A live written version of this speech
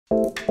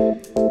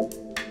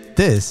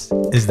This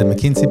is the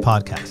McKinsey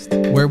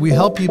Podcast, where we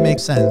help you make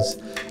sense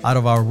out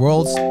of our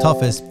world's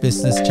toughest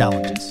business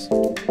challenges.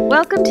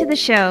 Welcome to the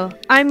show.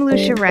 I'm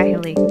Lucia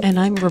Rahili. And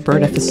I'm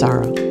Roberta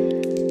Fasaro.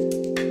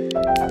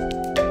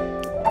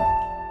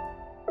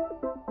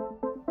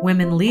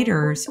 Women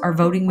leaders are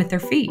voting with their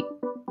feet.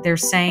 They're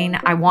saying,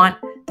 I want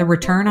the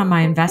return on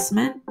my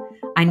investment.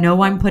 I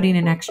know I'm putting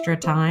in extra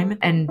time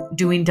and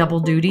doing double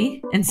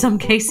duty in some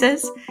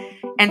cases.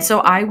 And so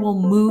I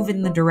will move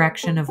in the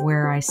direction of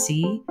where I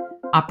see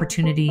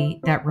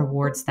opportunity that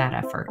rewards that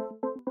effort.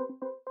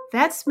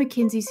 That's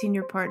McKinsey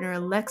Senior Partner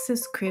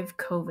Alexis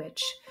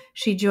Krivkovich.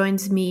 She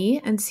joins me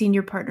and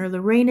Senior Partner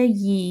Lorena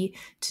Yee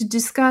to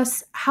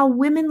discuss how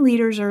women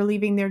leaders are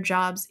leaving their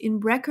jobs in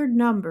record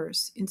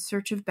numbers in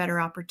search of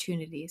better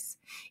opportunities.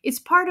 It's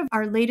part of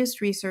our latest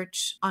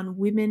research on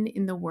women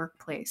in the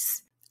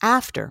workplace.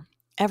 After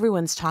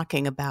everyone's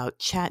talking about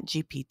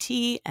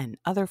ChatGPT and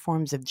other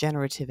forms of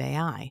generative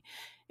AI,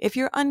 if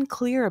you're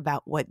unclear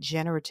about what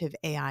generative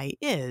AI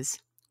is,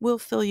 we'll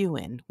fill you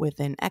in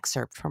with an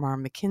excerpt from our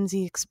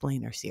McKinsey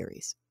Explainer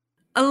series.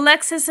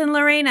 Alexis and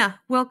Lorena,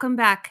 welcome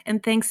back,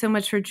 and thanks so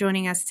much for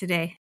joining us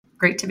today.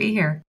 Great to be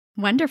here.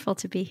 Wonderful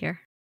to be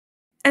here.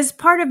 As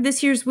part of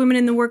this year's Women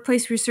in the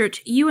Workplace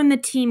research, you and the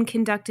team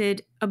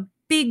conducted a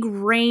big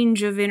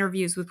range of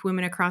interviews with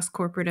women across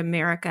corporate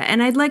America.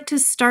 And I'd like to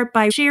start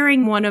by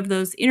sharing one of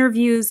those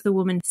interviews. The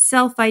woman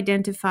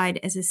self-identified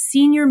as a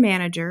senior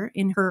manager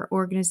in her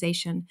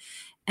organization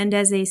and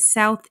as a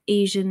South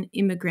Asian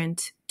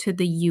immigrant to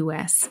the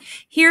U.S.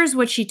 Here's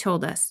what she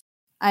told us.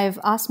 I've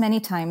asked many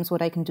times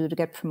what I can do to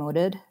get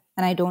promoted,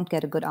 and I don't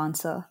get a good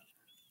answer.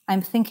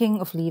 I'm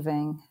thinking of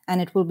leaving, and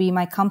it will be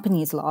my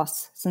company's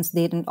loss since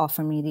they didn't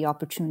offer me the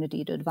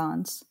opportunity to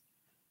advance.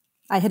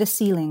 I hit a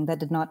ceiling that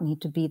did not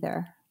need to be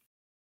there.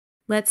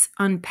 Let's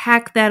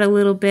unpack that a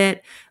little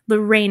bit.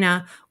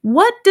 Lorena,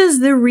 what does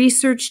the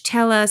research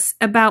tell us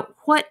about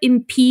what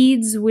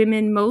impedes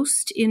women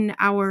most in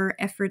our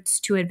efforts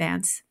to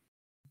advance?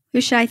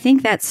 Lucia, I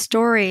think that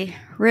story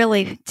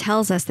really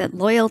tells us that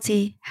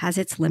loyalty has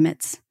its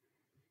limits.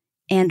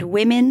 And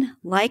women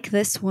like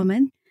this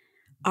woman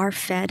are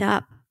fed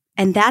up.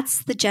 And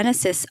that's the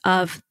genesis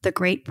of the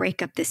great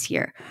breakup this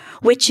year,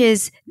 which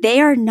is they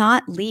are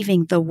not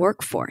leaving the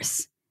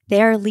workforce.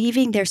 They are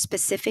leaving their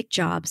specific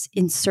jobs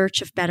in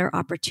search of better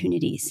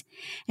opportunities.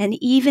 And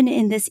even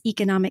in this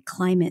economic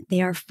climate,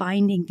 they are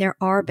finding there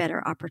are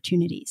better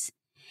opportunities.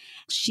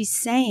 She's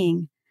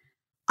saying,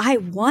 I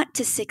want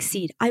to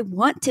succeed. I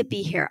want to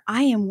be here.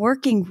 I am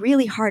working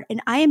really hard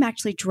and I am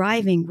actually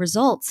driving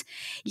results.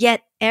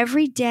 Yet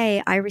every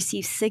day I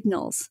receive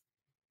signals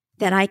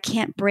that I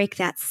can't break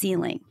that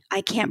ceiling.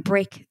 I can't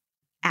break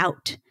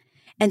out.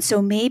 And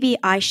so maybe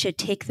I should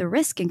take the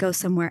risk and go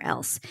somewhere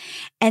else.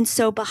 And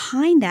so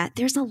behind that,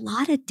 there's a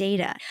lot of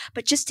data.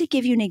 But just to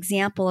give you an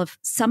example of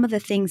some of the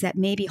things that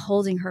may be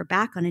holding her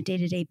back on a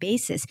day-to-day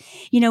basis,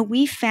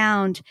 we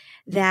found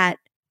that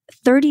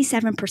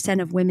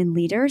 37% of women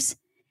leaders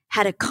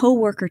had a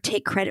coworker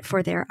take credit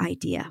for their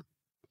idea,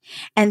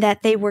 and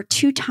that they were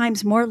 2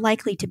 times more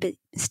likely to be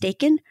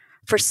mistaken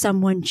for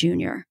someone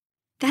junior.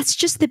 That's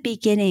just the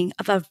beginning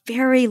of a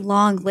very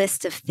long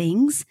list of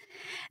things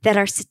that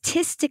are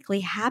statistically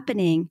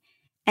happening.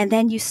 And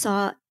then you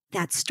saw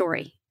that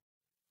story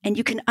and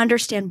you can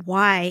understand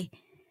why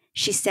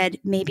she said,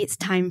 maybe it's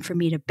time for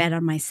me to bet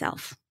on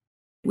myself.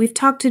 We've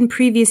talked in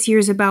previous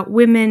years about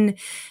women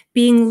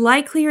being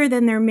likelier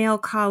than their male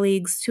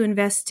colleagues to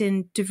invest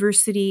in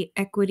diversity,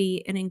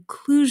 equity, and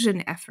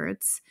inclusion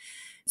efforts.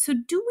 So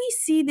do we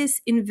see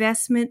this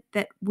investment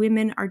that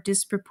women are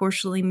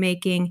disproportionately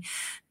making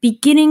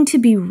beginning to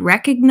be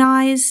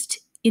recognized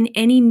in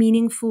any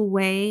meaningful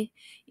way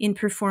in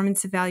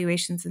performance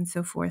evaluations and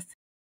so forth?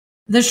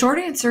 The short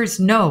answer is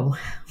no,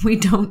 we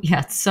don't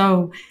yet.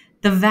 So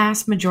the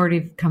vast majority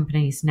of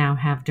companies now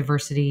have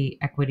diversity,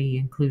 equity,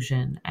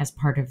 inclusion as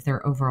part of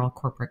their overall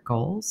corporate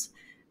goals.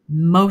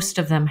 Most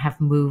of them have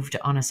moved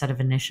on a set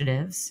of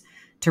initiatives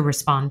to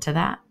respond to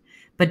that.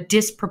 But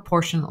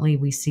disproportionately,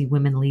 we see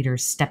women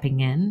leaders stepping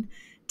in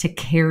to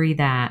carry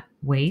that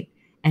weight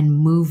and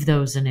move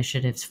those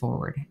initiatives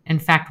forward. In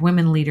fact,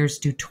 women leaders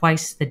do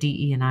twice the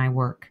DE&I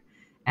work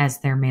as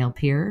their male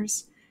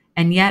peers.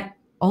 And yet,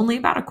 only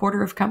about a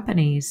quarter of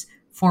companies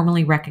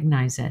formally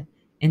recognize it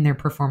in their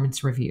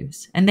performance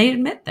reviews. And they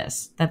admit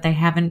this, that they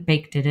haven't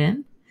baked it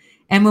in.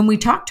 And when we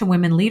talk to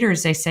women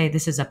leaders, they say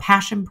this is a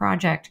passion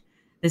project,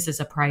 this is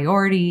a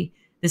priority,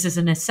 this is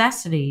a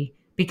necessity,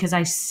 because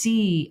I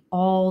see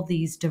all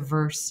these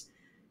diverse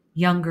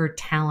younger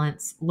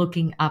talents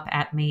looking up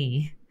at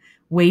me,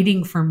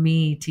 waiting for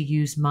me to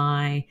use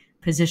my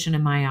position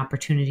and my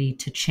opportunity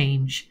to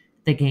change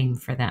the game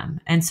for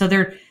them. And so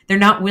they're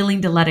not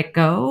willing to let it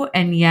go.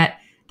 And yet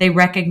they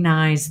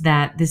recognize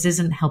that this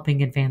isn't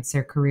helping advance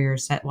their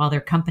careers, that while their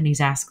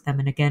companies ask them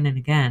and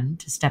again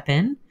to step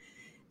in,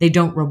 they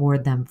don't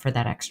reward them for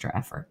that extra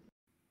effort.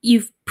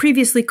 You've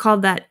previously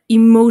called that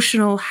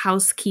emotional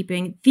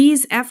housekeeping.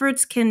 These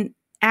efforts can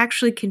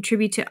actually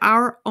contribute to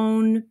our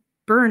own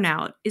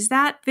burnout. Is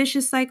that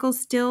vicious cycle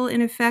still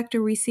in effect?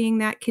 Are we seeing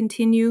that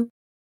continue?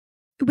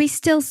 We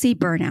still see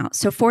burnout.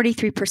 So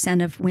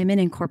 43% of women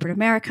in corporate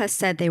America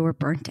said they were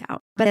burnt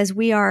out. But as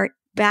we are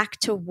back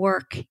to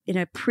work in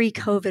a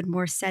pre-COVID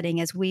more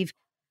setting, as we've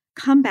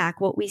come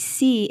back, what we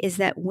see is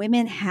that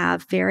women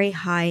have very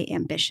high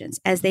ambitions,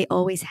 as they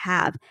always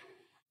have.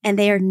 And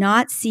they are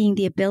not seeing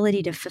the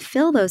ability to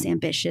fulfill those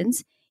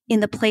ambitions in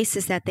the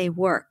places that they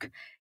work.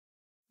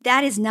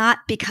 That is not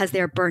because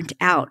they're burnt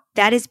out.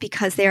 That is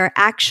because they are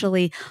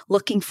actually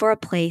looking for a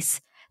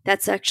place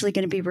that's actually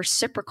going to be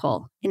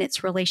reciprocal in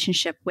its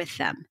relationship with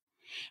them.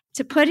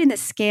 To put in the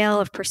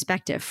scale of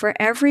perspective, for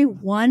every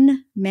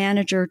one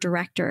manager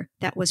director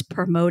that was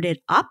promoted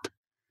up,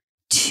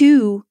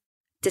 2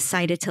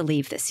 decided to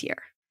leave this year.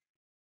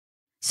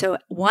 So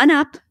 1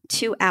 up,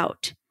 2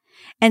 out.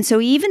 And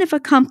so even if a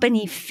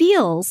company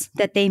feels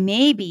that they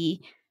may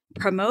be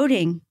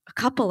promoting a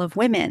couple of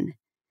women,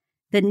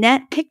 the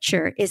net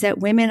picture is that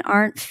women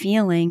aren't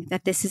feeling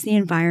that this is the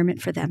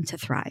environment for them to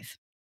thrive.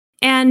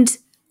 And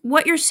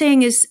what you're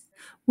saying is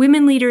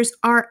women leaders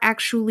are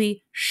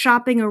actually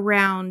shopping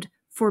around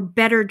for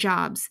better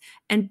jobs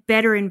and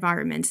better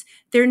environments.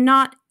 They're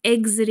not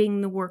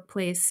exiting the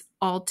workplace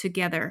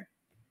altogether.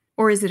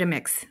 Or is it a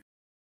mix?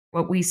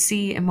 What we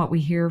see and what we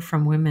hear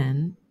from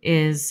women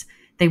is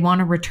they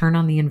want a return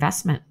on the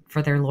investment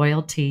for their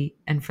loyalty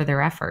and for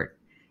their effort.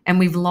 And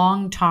we've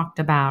long talked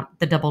about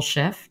the double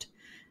shift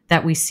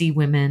that we see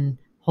women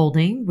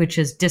holding, which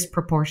is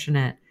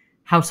disproportionate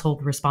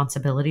household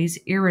responsibilities,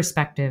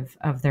 irrespective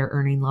of their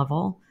earning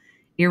level,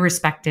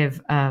 irrespective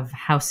of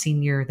how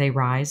senior they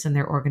rise in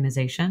their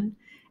organization.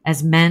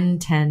 As men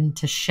tend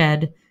to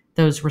shed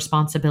those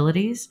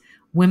responsibilities,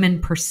 women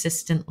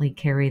persistently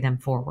carry them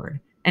forward.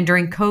 And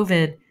during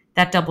COVID,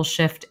 that double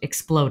shift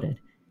exploded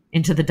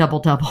into the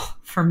double-double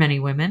for many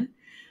women.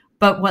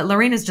 But what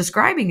Lorraine is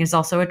describing is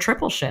also a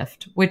triple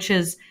shift, which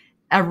is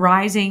a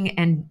rising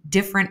and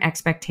different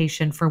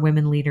expectation for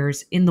women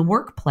leaders in the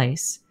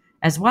workplace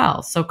as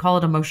well. So call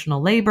it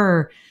emotional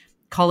labor,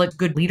 call it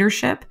good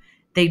leadership.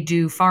 They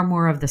do far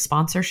more of the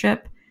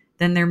sponsorship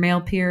than their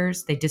male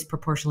peers. They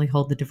disproportionately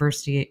hold the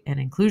diversity and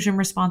inclusion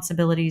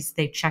responsibilities.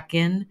 They check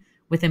in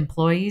with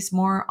employees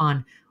more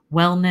on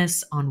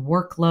wellness, on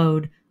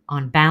workload,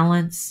 on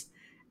balance.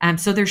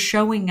 So they're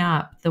showing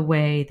up the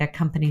way that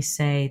companies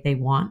say they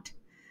want,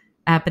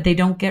 but they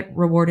don't get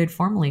rewarded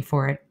formally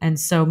for it. And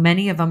so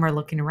many of them are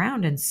looking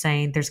around and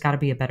saying there's got to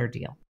be a better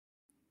deal.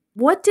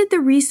 What did the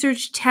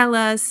research tell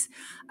us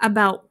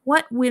about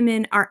what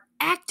women are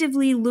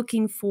actively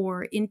looking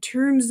for in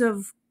terms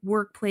of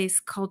workplace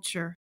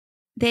culture?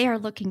 They are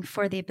looking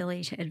for the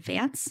ability to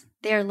advance.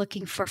 They are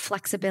looking for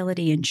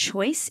flexibility and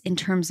choice in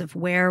terms of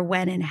where,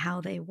 when, and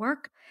how they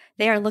work.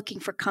 They are looking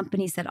for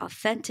companies that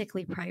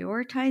authentically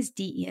prioritize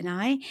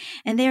DE&I,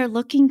 and they are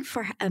looking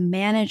for a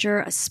manager,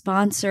 a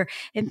sponsor,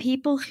 and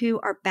people who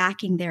are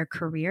backing their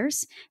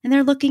careers. And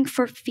they're looking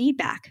for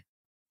feedback,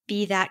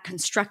 be that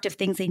constructive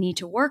things they need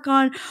to work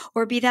on,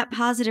 or be that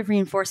positive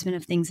reinforcement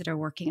of things that are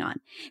working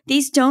on.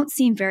 These don't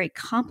seem very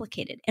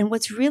complicated. And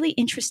what's really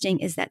interesting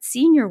is that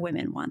senior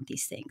women want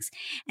these things.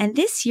 And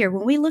this year,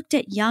 when we looked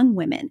at young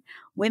women,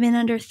 women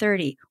under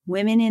 30,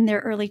 women in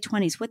their early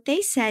 20s, what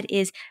they said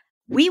is,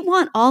 we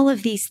want all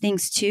of these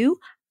things too,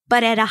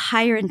 but at a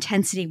higher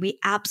intensity. We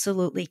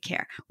absolutely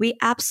care. We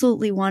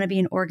absolutely want to be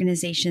in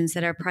organizations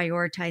that are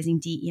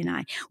prioritizing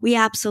DE&I. We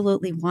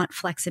absolutely want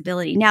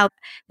flexibility. Now,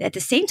 at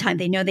the same time,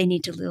 they know they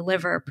need to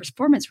deliver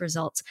performance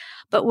results.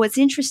 But what's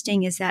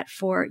interesting is that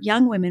for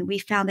young women, we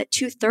found that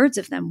 2/3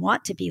 of them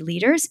want to be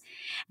leaders,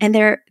 and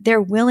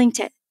they're willing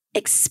to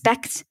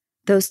expect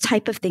those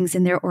type of things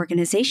in their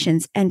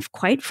organizations. And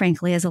quite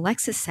frankly, as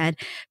Alexis said,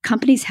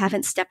 companies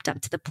haven't stepped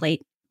up to the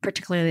plate,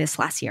 particularly this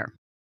last year.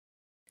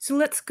 So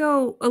let's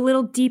go a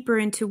little deeper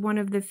into one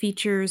of the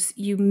features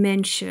you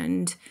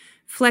mentioned,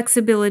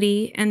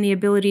 flexibility and the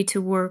ability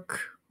to work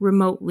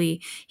remotely.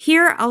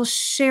 Here, I'll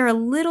share a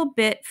little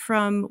bit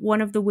from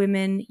one of the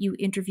women you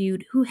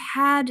interviewed who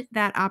had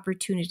that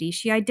opportunity.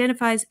 She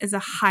identifies as a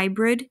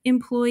hybrid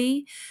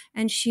employee,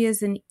 and she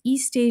is an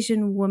East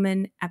Asian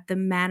woman at the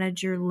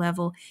manager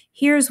level.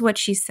 Here's what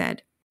she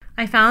said.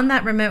 I found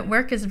that remote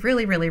work is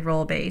really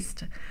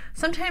role-based.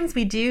 Sometimes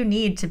we do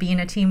need to be in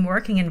a team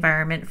working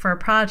environment for a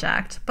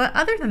project, but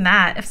other than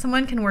that, if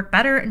someone can work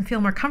better and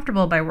feel more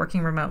comfortable by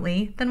working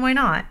remotely, then why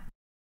not?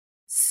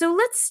 So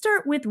let's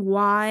start with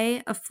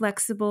why a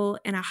flexible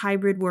and a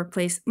hybrid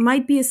workplace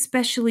might be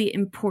especially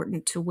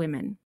important to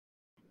women.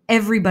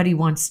 Everybody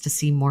wants to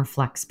see more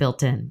flex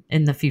built in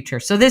the future.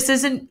 So this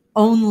isn't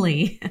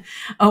only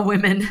a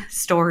women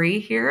story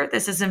here.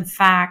 This is in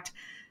fact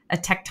a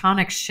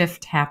tectonic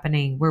shift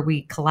happening where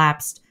we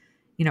collapsed,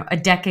 a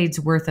decade's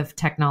worth of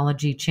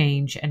technology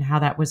change and how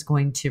that was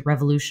going to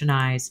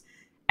revolutionize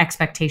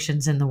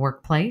expectations in the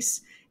workplace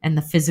and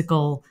the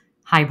physical,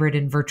 hybrid,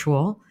 and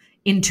virtual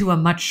into a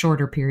much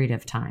shorter period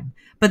of time.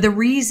 But the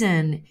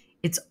reason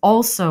it's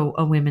also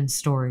a women's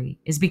story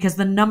is because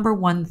the number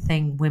one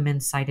thing women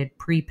cited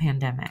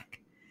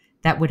pre-pandemic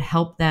that would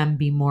help them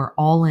be more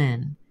all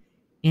in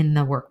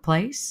the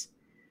workplace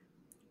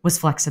was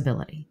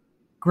flexibility,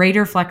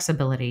 greater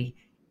flexibility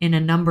in a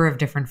number of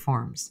different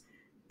forms.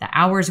 The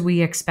hours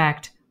we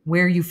expect,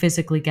 where you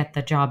physically get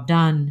the job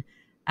done,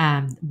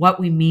 what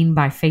we mean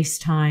by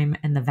FaceTime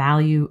and the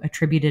value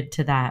attributed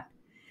to that.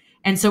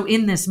 And so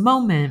in this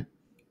moment,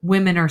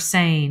 women are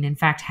saying, in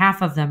fact,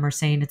 half of them are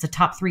saying it's a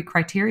top 3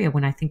 criteria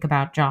when I think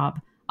about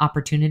job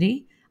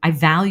opportunity. I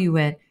value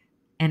it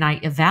and I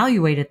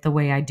evaluate it the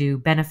way I do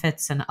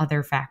benefits and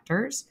other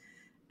factors.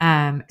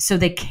 So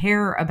they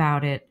care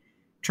about it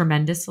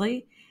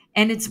tremendously.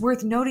 And it's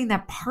worth noting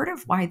that part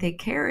of why they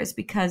care is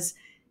because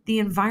the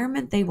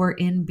environment they were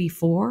in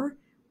before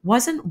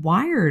wasn't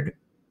wired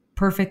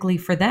perfectly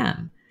for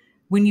them.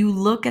 When you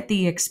look at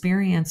the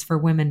experience for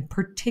women,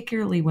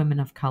 particularly women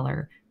of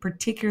color,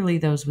 particularly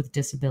those with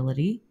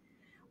disability,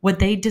 what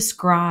they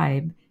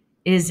describe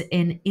is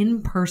an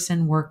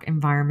in-person work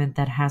environment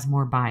that has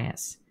more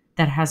bias,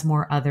 that has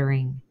more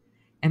othering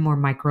and more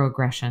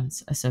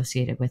microaggressions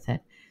associated with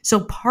it.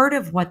 So part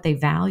of what they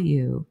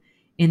value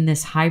in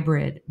this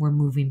hybrid we're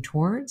moving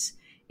towards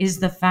is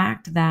the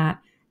fact that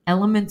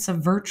elements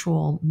of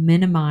virtual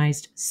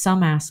minimized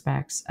some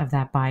aspects of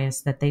that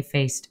bias that they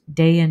faced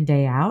day in,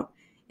 day out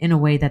in a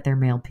way that their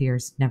male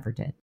peers never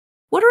did.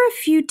 What are a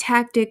few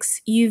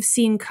tactics you've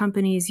seen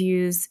companies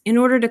use in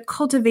order to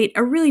cultivate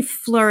a really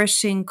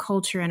flourishing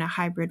culture in a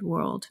hybrid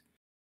world?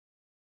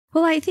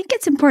 Well, I think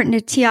it's important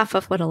to tee off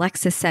of what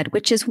Alexis said,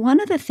 which is one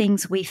of the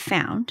things we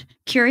found,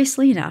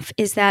 curiously enough,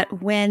 is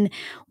that when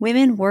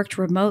women worked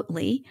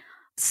remotely,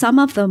 some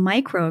of the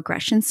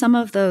microaggressions, some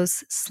of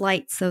those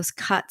slights, those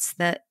cuts,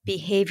 the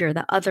behavior,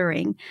 the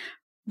othering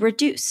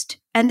reduced.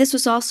 And this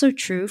was also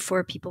true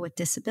for people with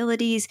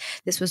disabilities.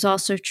 This was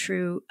also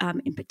true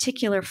in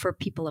particular for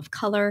people of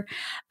color.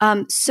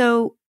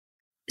 So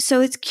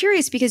it's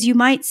curious because you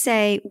might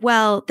say,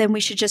 well, then we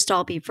should just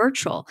all be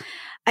virtual.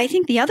 I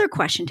think the other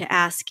question to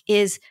ask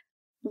is,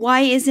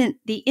 why isn't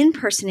the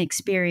in-person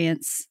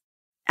experience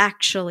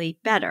actually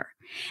better?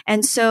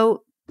 And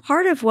so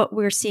part of what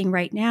we're seeing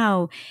right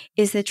now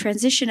is the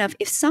transition of,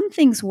 if some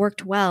things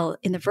worked well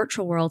in the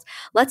virtual world,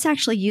 let's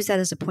actually use that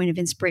as a point of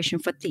inspiration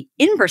for what the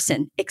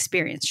in-person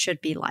experience should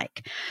be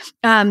like.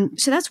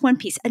 So that's one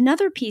piece.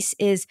 Another piece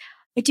is,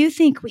 I do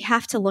think we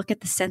have to look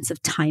at the sense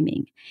of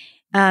timing.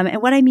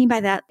 And what I mean by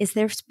that is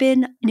there's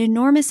been an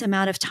enormous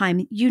amount of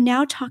time. You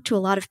now talk to a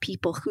lot of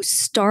people who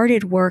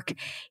started work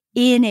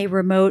in a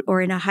remote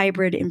or in a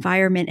hybrid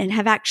environment and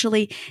have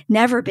actually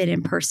never been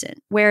in person.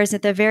 Whereas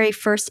at the very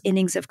first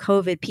innings of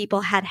COVID,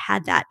 people had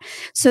that.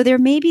 So there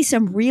may be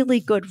some really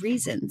good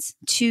reasons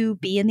to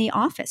be in the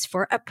office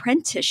for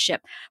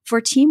apprenticeship,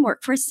 for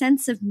teamwork, for a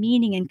sense of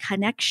meaning and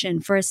connection,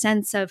 for a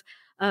sense of,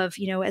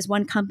 as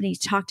one company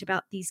talked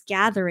about, these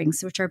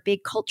gatherings, which are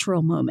big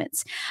cultural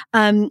moments.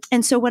 And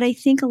so what I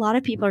think a lot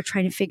of people are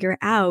trying to figure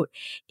out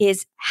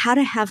is how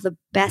to have the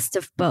best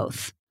of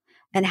both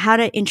and how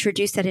to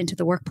introduce that into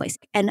the workplace.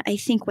 And I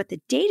think what the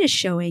data is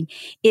showing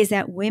is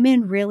that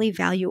women really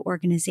value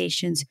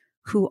organizations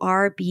who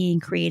are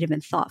being creative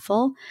and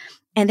thoughtful.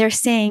 And they're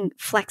saying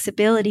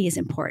flexibility is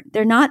important.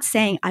 They're not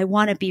saying, I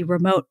want to be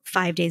remote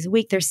 5 days a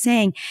week. They're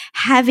saying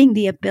having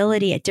the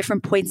ability at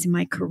different points in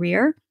my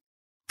career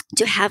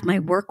to have my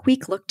work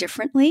week look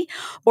differently,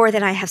 or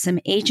that I have some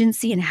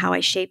agency in how I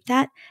shape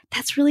that,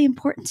 that's really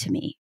important to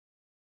me.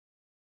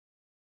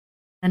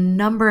 A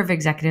number of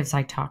executives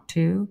I talk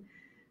to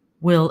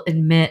will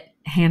admit,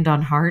 hand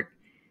on heart,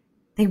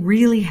 they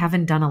really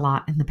haven't done a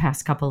lot in the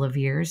past couple of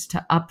years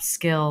to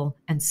upskill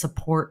and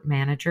support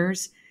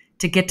managers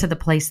to get to the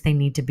place they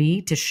need to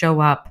be to show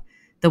up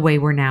the way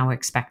we're now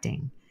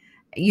expecting.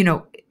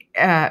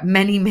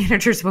 Many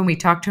managers, when we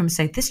talk to them,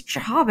 say, this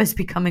job has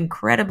become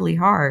incredibly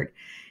hard.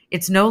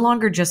 It's no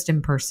longer just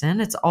in person.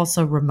 It's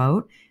also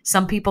remote.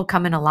 Some people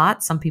come in a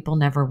lot. Some people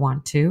never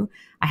want to.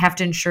 I have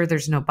to ensure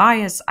there's no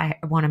bias. I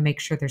want to make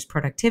sure there's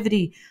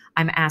productivity.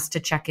 I'm asked to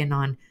check in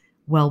on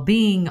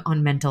well-being,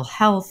 on mental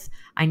health.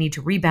 I need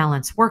to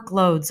rebalance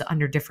workloads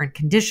under different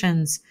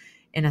conditions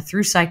in a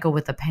through cycle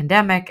with a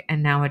pandemic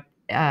and now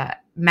a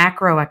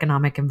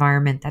macroeconomic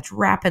environment that's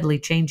rapidly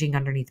changing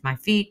underneath my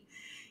feet.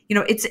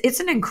 It's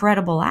an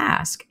incredible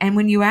ask. And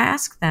when you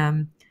ask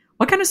them,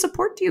 what kind of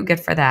support do you get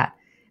for that?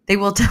 They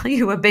will tell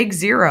you a big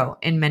zero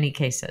in many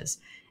cases.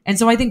 And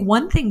so I think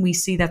one thing we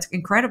see that's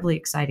incredibly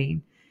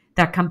exciting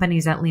that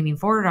companies that leaning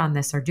forward on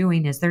this are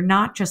doing is they're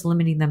not just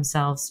limiting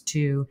themselves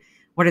to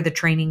what are the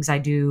trainings I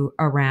do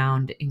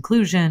around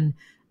inclusion,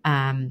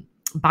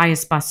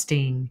 bias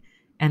busting,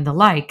 and the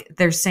like.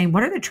 They're saying,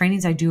 what are the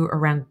trainings I do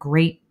around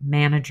great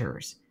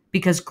managers?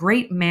 Because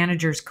great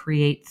managers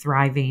create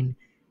thriving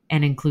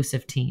and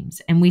inclusive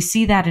teams. And we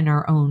see that in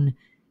our own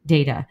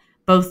data,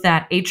 both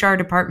that HR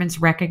departments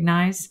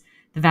recognize,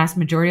 the vast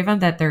majority of them,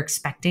 that they're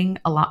expecting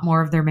a lot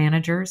more of their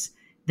managers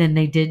than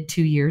they did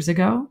 2 years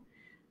ago.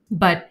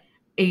 But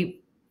a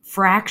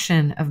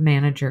fraction of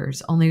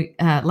managers, only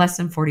less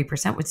than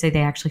 40%, would say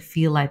they actually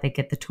feel like they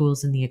get the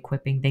tools and the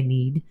equipping they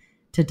need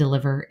to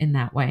deliver in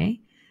that way.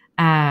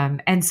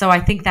 And so I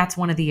think that's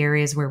one of the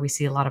areas where we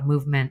see a lot of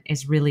movement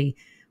is really,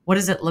 what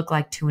does it look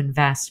like to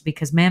invest?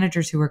 Because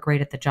managers who are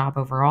great at the job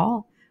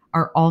overall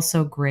are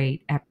also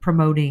great at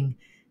promoting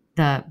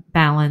the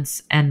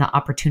balance and the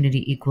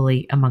opportunity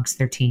equally amongst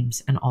their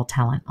teams and all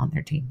talent on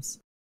their teams.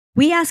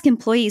 We ask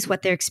employees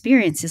what their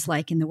experience is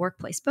like in the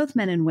workplace, both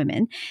men and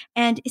women.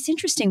 And it's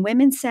interesting.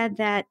 Women said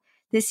that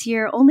this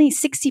year, only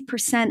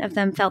 60% of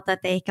them felt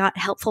that they got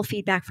helpful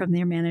feedback from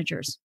their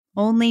managers.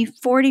 Only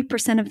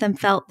 40% of them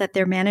felt that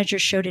their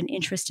managers showed an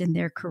interest in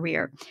their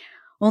career.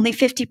 Only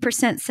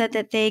 50% said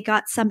that they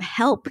got some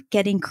help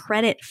getting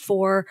credit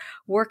for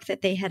work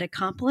that they had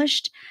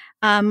accomplished,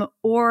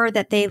 or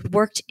that they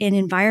worked in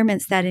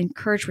environments that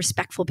encourage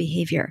respectful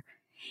behavior.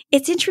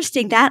 It's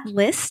interesting, that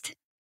list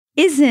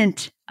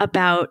isn't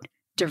about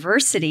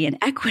diversity and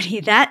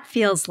equity. That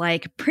feels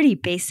like pretty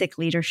basic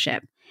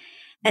leadership.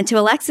 And to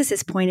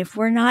Alexis's point, if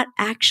we're not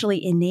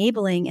actually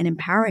enabling and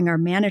empowering our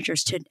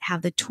managers to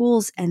have the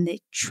tools and the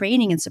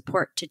training and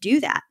support to do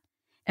that,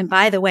 and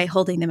by the way,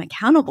 holding them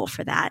accountable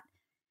for that,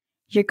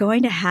 you're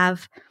going to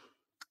have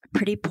a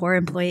pretty poor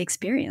employee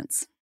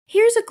experience.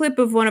 Here's a clip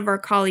of one of our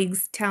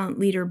colleagues, talent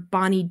leader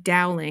Bonnie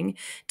Dowling,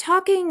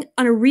 talking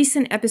on a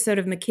recent episode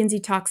of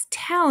McKinsey Talks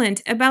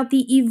Talent about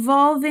the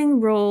evolving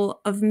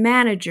role of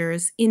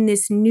managers in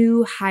this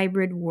new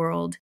hybrid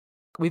world.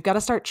 We've got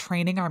to start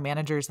training our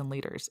managers and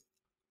leaders.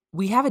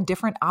 We have a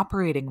different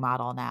operating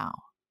model now,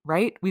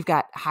 right? We've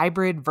got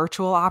hybrid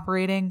virtual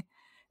operating.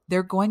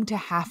 They're going to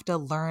have to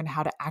learn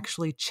how to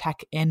actually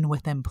check in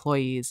with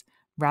employees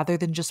rather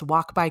than just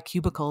walk by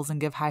cubicles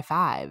and give high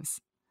fives.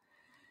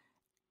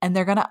 And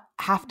they're going to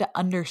have to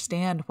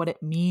understand what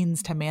it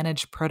means to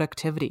manage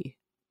productivity.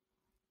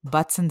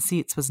 Butts and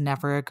seats was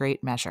never a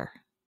great measure.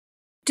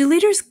 Do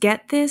leaders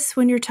get this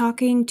when you're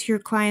talking to your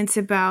clients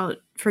about,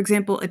 for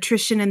example,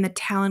 attrition and the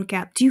talent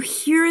gap? Do you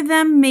hear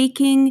them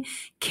making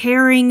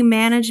caring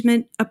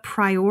management a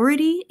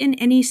priority in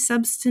any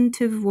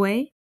substantive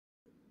way?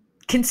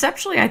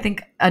 Conceptually, I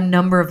think a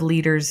number of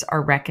leaders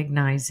are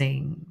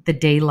recognizing the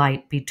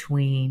daylight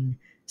between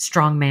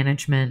strong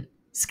management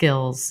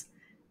skills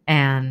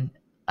and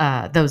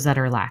those that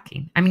are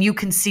lacking. I mean, you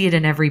can see it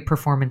in every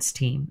performance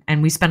team.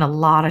 And we spend a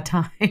lot of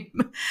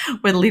time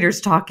with leaders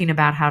talking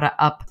about how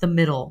to up the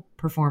middle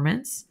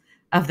performance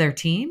of their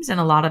teams. And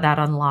a lot of that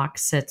unlock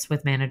sits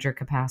with manager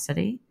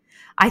capacity.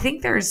 I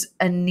think there's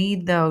a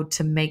need, though,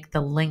 to make the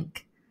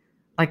link,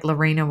 like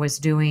Lorena was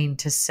doing,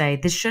 to say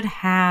this should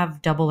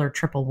have double or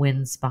triple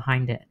wins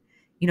behind it.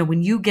 You know,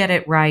 when you get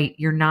it right,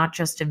 you're not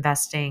just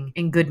investing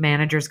in good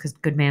managers because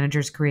good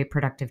managers create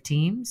productive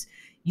teams.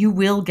 You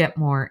will get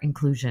more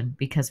inclusion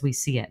because we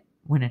see it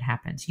when it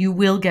happens. You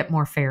will get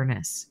more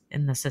fairness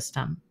in the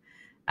system.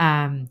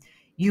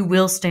 You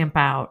will stamp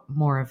out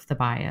more of the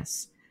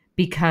bias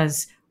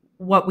because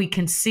what we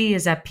can see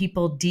is that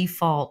people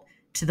default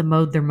to the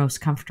mode they're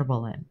most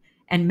comfortable in.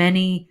 And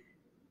many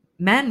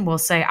men will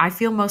say, I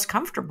feel most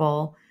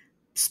comfortable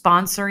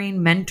sponsoring,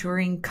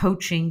 mentoring,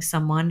 coaching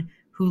someone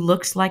who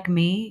looks like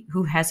me,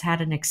 who has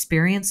had an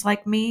experience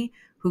like me,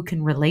 who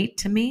can relate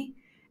to me.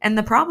 And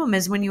the problem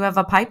is when you have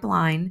a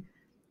pipeline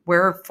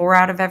where 4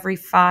 out of every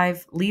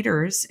 5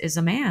 leaders is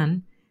a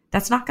man,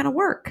 that's not going to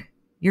work.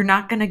 You're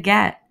not going to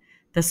get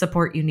the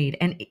support you need.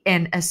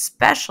 And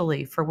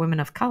especially for women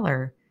of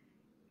color,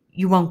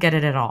 you won't get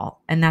it at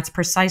all. And that's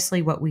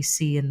precisely what we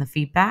see in the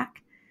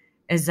feedback,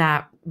 is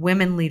that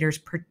women leaders,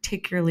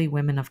 particularly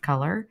women of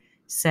color,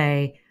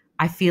 say,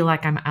 I feel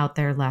like I'm out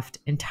there left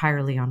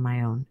entirely on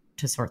my own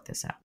to sort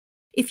this out.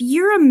 If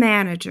you're a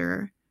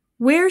manager,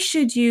 where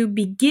should you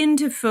begin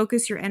to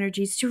focus your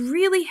energies to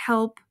really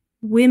help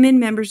women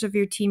members of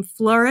your team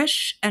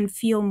flourish and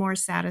feel more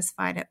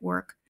satisfied at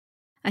work?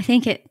 I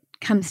think it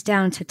comes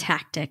down to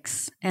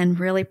tactics and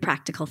really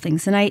practical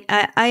things. And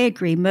I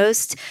agree.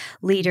 Most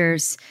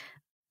leaders,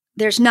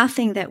 there's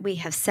nothing that we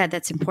have said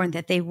that's important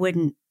that they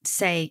wouldn't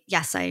say,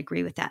 yes, I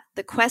agree with that.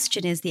 The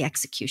question is the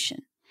execution.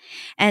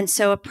 And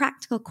so a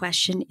practical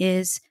question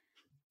is,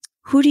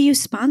 who do you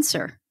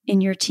sponsor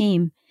in your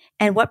team?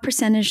 And what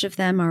percentage of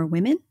them are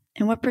women?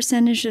 And what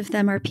percentage of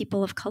them are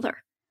people of color?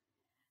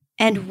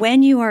 And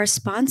when you are a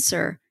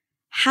sponsor,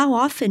 how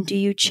often do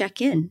you check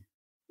in?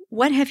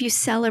 What have you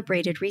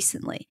celebrated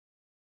recently?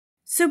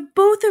 So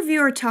both of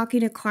you are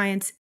talking to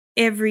clients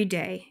every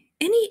day.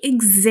 Any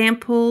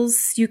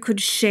examples you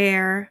could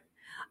share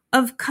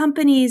of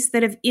companies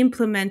that have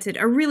implemented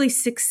a really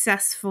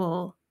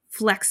successful,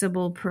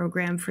 flexible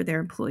program for their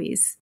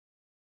employees?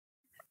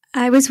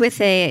 I was with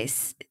a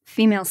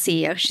female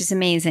CEO. She's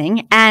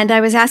amazing. And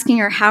I was asking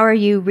her, how are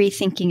you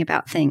rethinking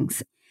about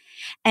things?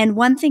 And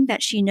one thing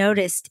that she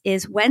noticed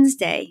is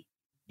Wednesday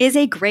is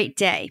a great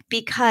day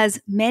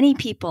because many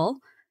people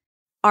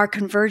are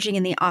converging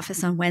in the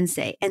office on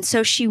Wednesday. And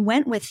so she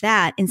went with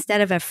that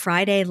instead of a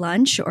Friday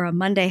lunch or a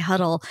Monday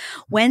huddle.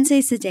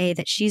 Wednesday's the day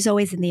that she's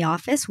always in the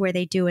office where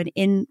they do an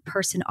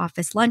in-person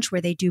office lunch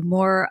where they do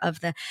more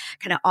of the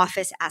kind of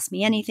office ask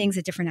me anythings,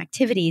 the different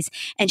activities.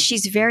 And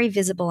she's very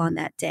visible on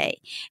that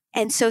day.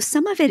 And so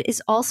some of it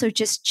is also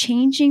just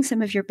changing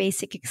some of your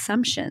basic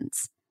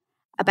assumptions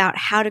about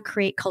how to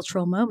create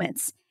cultural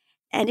moments.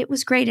 And it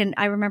was great. And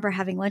I remember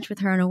having lunch with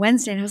her on a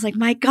Wednesday and I was like,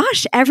 my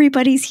gosh,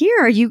 everybody's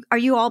here. Are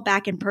you all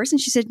back in person?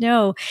 She said,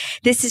 no,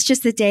 this is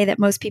just the day that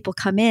most people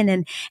come in.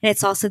 And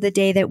it's also the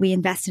day that we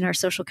invest in our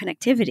social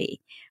connectivity.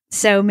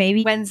 So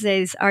maybe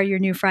Wednesdays are your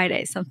new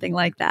Fridays, something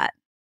like that.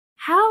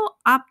 How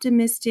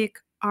optimistic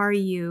are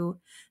you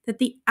that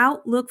the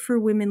outlook for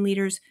women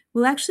leaders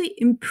will actually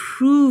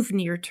improve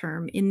near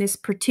term in this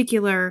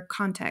particular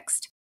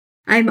context?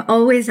 I'm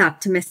always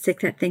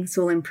optimistic that things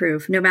will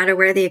improve no matter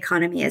where the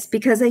economy is,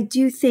 because I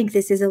do think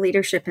this is a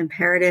leadership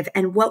imperative.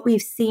 And what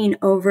we've seen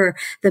over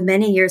the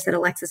many years that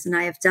Alexis and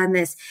I have done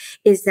this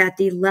is that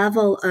the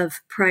level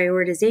of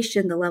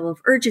prioritization, the level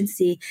of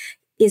urgency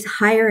is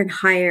higher and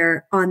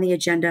higher on the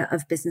agenda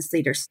of business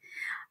leaders.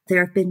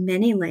 There have been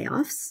many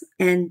layoffs,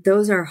 and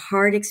those are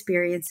hard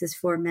experiences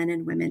for men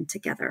and women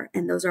together.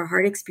 And those are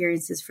hard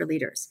experiences for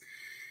leaders.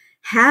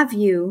 Have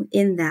you,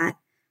 in that,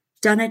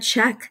 done a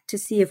check to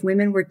see if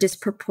women were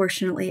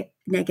disproportionately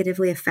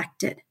negatively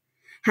affected?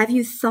 Have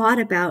you thought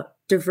about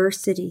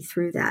diversity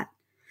through that?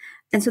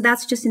 And so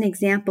that's just an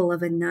example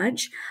of a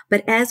nudge.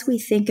 But as we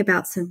think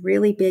about some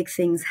really big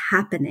things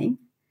happening,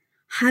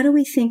 how do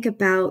we think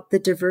about the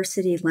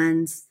diversity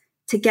lens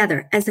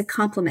together as a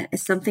complement,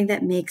 as something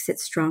that makes it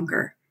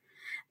stronger?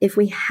 If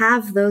we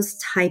have those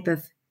type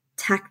of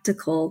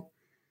tactical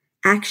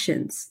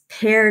actions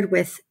paired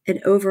with an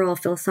overall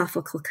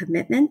philosophical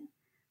commitment,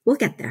 we'll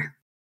get there.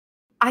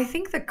 I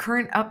think the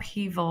current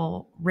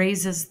upheaval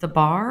raises the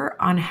bar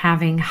on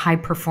having high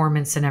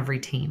performance in every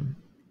team.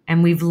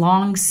 And we've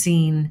long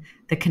seen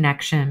the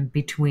connection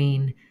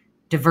between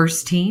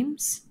diverse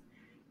teams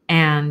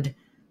and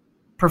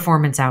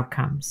performance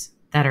outcomes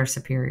that are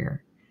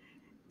superior.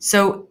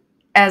 So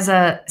as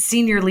a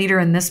senior leader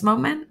in this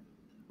moment,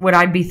 what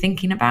I'd be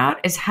thinking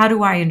about is how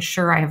do I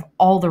ensure I have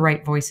all the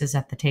right voices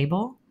at the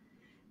table?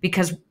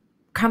 Because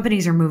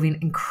companies are moving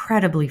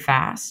incredibly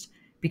fast,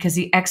 because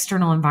the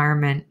external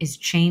environment is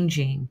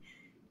changing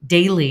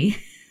daily,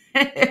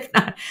 if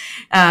not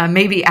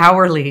maybe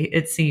hourly,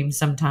 it seems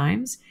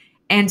sometimes.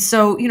 And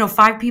so,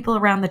 5 people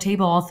around the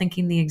table all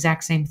thinking the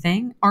exact same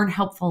thing aren't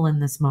helpful in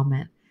this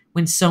moment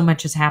when so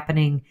much is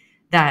happening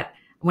that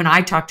when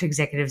I talk to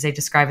executives, they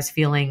describe as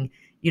feeling,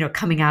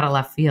 coming out of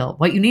left field.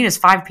 What you need is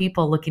 5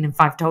 people looking in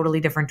 5 totally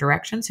different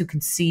directions who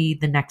can see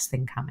the next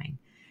thing coming.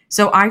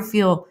 So I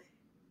feel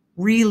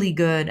really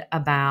good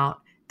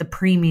about the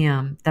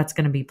premium that's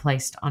going to be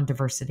placed on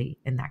diversity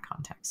in that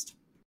context.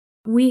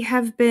 We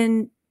have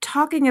been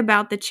talking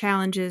about the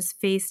challenges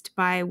faced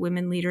by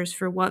women leaders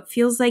for what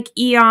feels like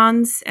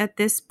eons at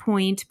this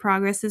point.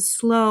 Progress is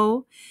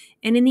slow.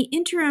 And in the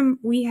interim,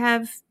 we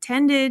have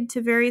tended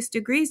to various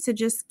degrees to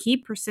just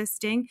keep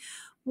persisting.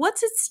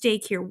 What's at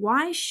stake here?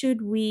 Why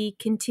should we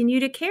continue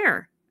to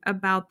care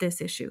about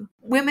this issue?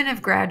 Women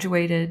have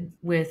graduated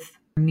with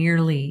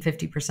nearly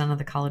 50% of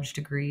the college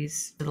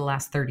degrees for the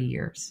last 30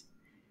 years.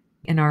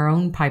 In our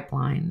own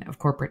pipeline of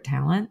corporate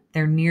talent,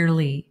 they're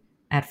nearly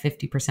at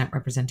 50%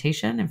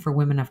 representation. And for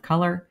women of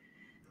color,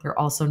 they're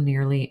also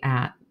nearly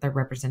at the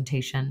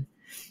representation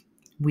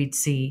we'd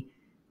see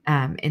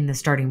in the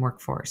starting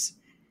workforce.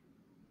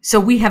 So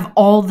we have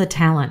all the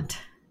talent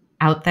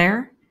out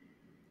there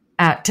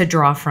to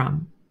draw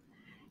from.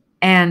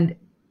 And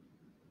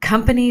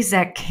companies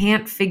that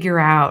can't figure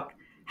out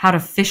how to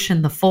fish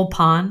in the full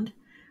pond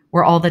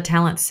where all the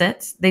talent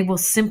sits, they will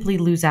simply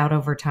lose out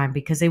over time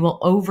because they will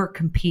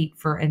overcompete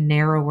for a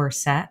narrower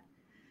set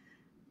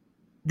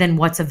than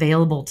what's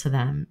available to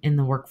them in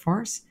the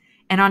workforce.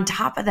 And on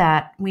top of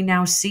that, we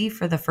now see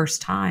for the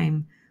first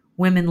time,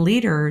 women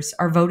leaders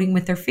are voting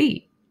with their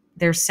feet.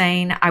 They're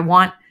saying, I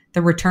want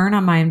the return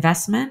on my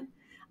investment.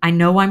 I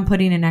know I'm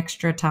putting in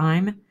extra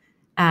time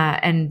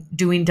and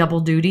doing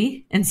double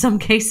duty in some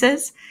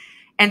cases.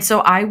 And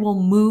so I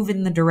will move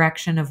in the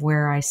direction of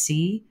where I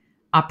see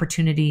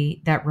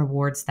opportunity that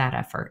rewards that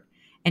effort.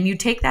 And you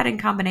take that in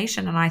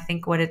combination, and I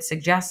think what it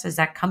suggests is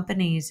that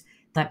companies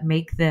that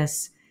make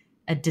this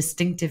a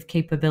distinctive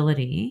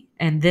capability,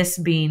 and this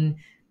being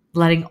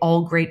letting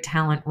all great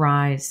talent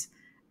rise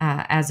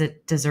as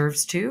it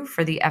deserves to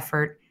for the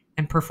effort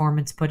and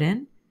performance put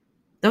in,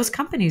 those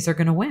companies are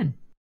going to win.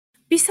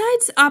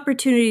 Besides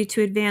opportunity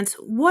to advance,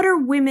 what are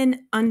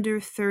women under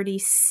 30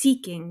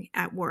 seeking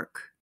at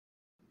work?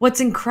 What's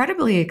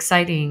incredibly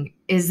exciting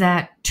is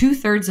that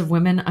 2/3 of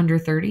women under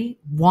 30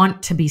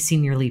 want to be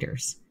senior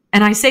leaders.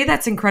 And I say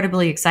that's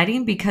incredibly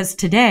exciting because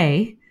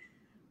today,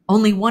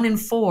 only 1 in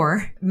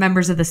 4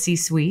 members of the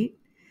C-suite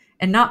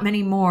and not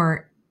many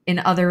more in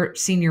other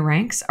senior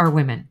ranks are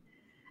women.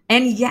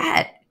 And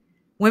yet,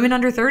 women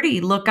under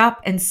 30 look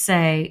up and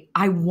say,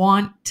 I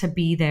want to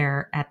be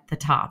there at the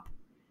top.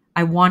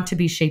 I want to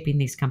be shaping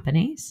these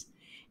companies.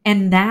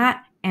 And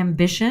that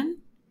ambition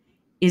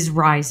is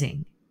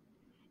rising.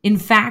 In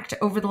fact,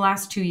 over the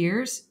last 2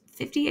 years,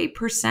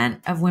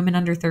 58% of women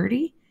under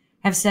 30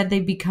 have said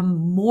they've become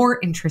more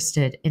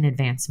interested in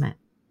advancement.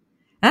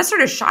 And that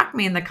sort of shocked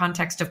me in the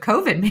context of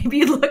COVID. Maybe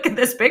you look at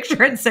this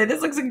picture and say,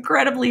 this looks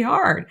incredibly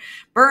hard.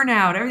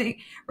 Burnout,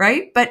 everything,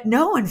 right? But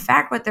no, in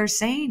fact, what they're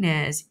saying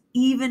is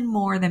even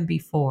more than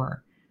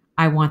before,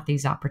 I want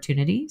these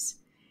opportunities.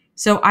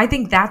 So I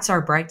think that's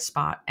our bright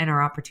spot and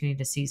our opportunity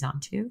to seize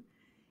onto.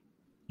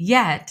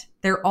 Yet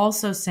they're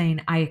also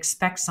saying, I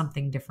expect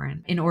something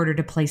different in order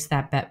to place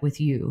that bet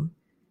with you,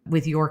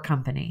 with your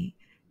company.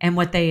 And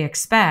what they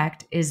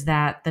expect is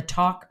that the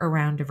talk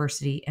around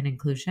diversity and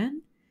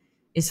inclusion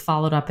is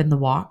followed up in the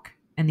walk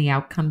and the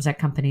outcomes that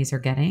companies are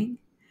getting.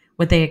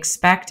 What they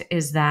expect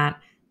is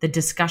that the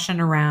discussion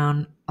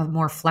around a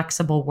more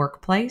flexible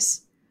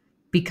workplace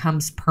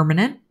becomes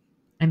permanent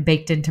and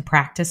baked into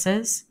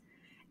practices.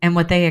 And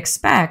what they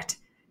expect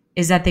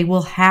is that they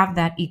will have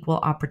that equal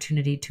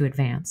opportunity to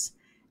advance.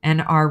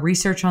 And our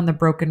research on the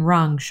broken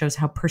rung shows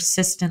how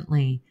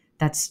persistently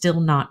that's still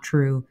not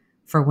true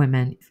for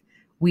women.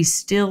 We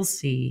still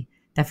see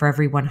that for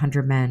every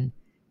 100 men,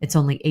 it's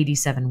only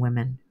 87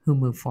 women who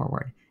move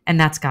forward. And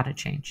that's got to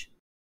change.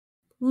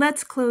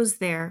 Let's close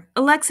there.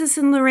 Alexis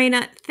and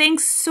Lorena,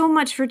 thanks so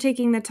much for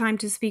taking the time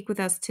to speak with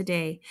us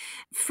today.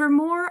 For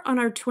more on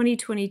our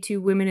 2022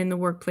 Women in the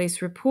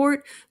Workplace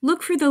report,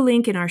 look for the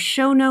link in our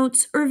show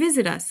notes or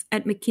visit us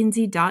at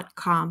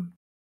mckinsey.com.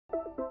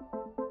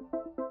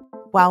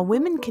 While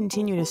women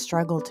continue to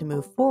struggle to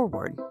move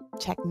forward,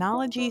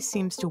 technology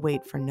seems to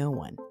wait for no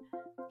one.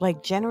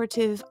 Like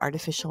generative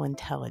artificial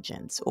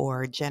intelligence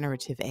or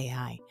generative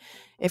AI.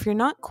 If you're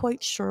not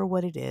quite sure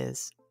what it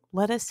is,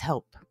 let us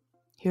help.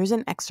 Here's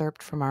an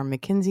excerpt from our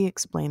McKinsey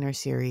Explainer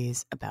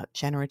series about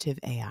generative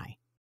AI.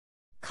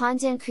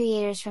 Content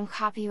creators from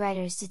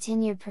copywriters to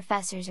tenured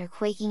professors are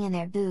quaking in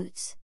their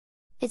boots.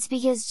 It's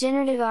because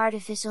generative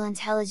artificial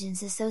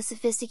intelligence is so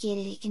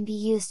sophisticated it can be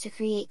used to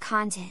create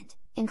content,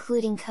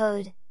 including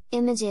code,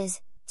 images,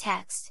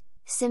 text,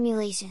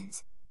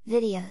 simulations,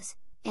 videos,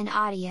 and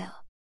audio.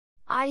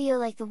 Audio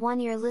like the one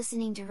you're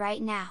listening to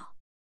right now.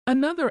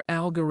 Another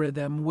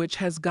algorithm which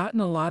has gotten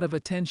a lot of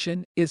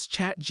attention is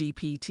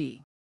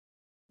ChatGPT.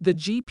 The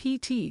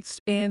GPT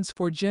stands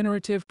for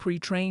Generative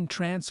Pre-trained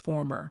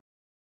Transformer.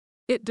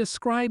 It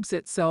describes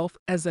itself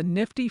as a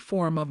nifty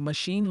form of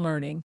machine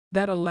learning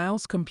that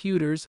allows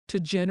computers to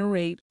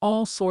generate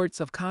all sorts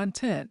of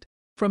content,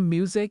 from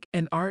music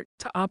and art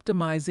to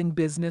optimizing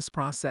business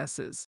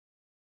processes.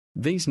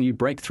 These new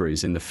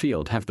breakthroughs in the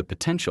field have the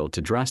potential to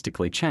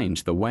drastically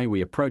change the way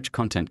we approach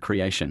content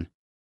creation.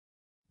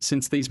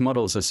 Since these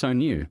models are so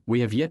new, we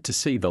have yet to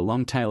see the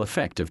long-tail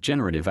effect of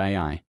generative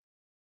AI.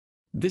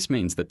 This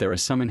means that there are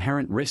some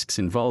inherent risks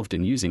involved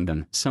in using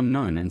them, some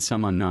known and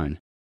some unknown.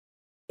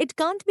 It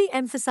can't be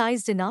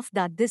emphasized enough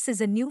that this is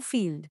a new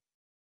field.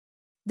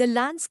 The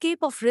landscape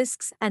of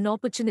risks and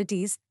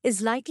opportunities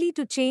is likely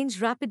to change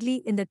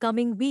rapidly in the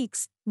coming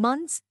weeks,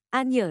 months,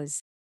 and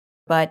years.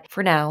 But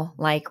for now,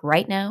 like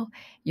right now,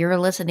 you're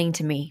listening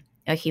to me,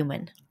 a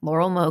human,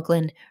 Laurel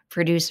Moglen,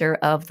 producer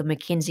of the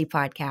McKinsey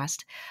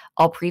podcast.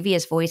 All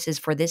previous voices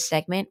for this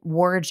segment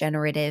were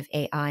generative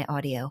AI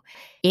audio.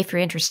 If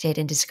you're interested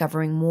in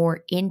discovering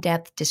more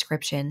in-depth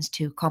descriptions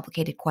to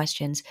complicated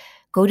questions,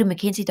 go to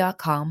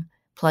mckinsey.com,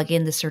 plug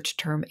in the search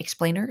term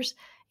explainers,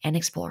 and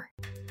explore.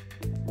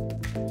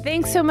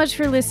 Thanks so much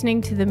for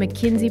listening to the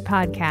McKinsey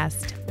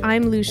podcast.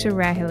 I'm Lucia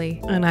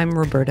Rahilly. And I'm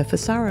Roberta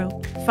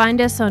Fasaro. Find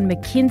us on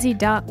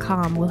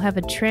mckinsey.com. We'll have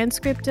a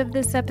transcript of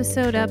this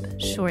episode up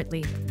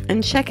shortly.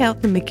 And check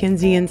out the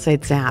McKinsey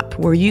Insights app,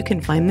 where you can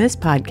find this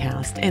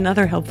podcast and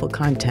other helpful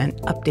content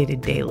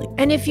updated daily.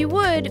 And if you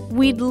would,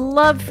 we'd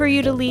love for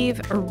you to leave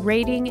a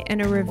rating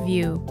and a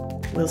review.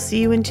 We'll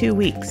see you in 2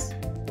 weeks.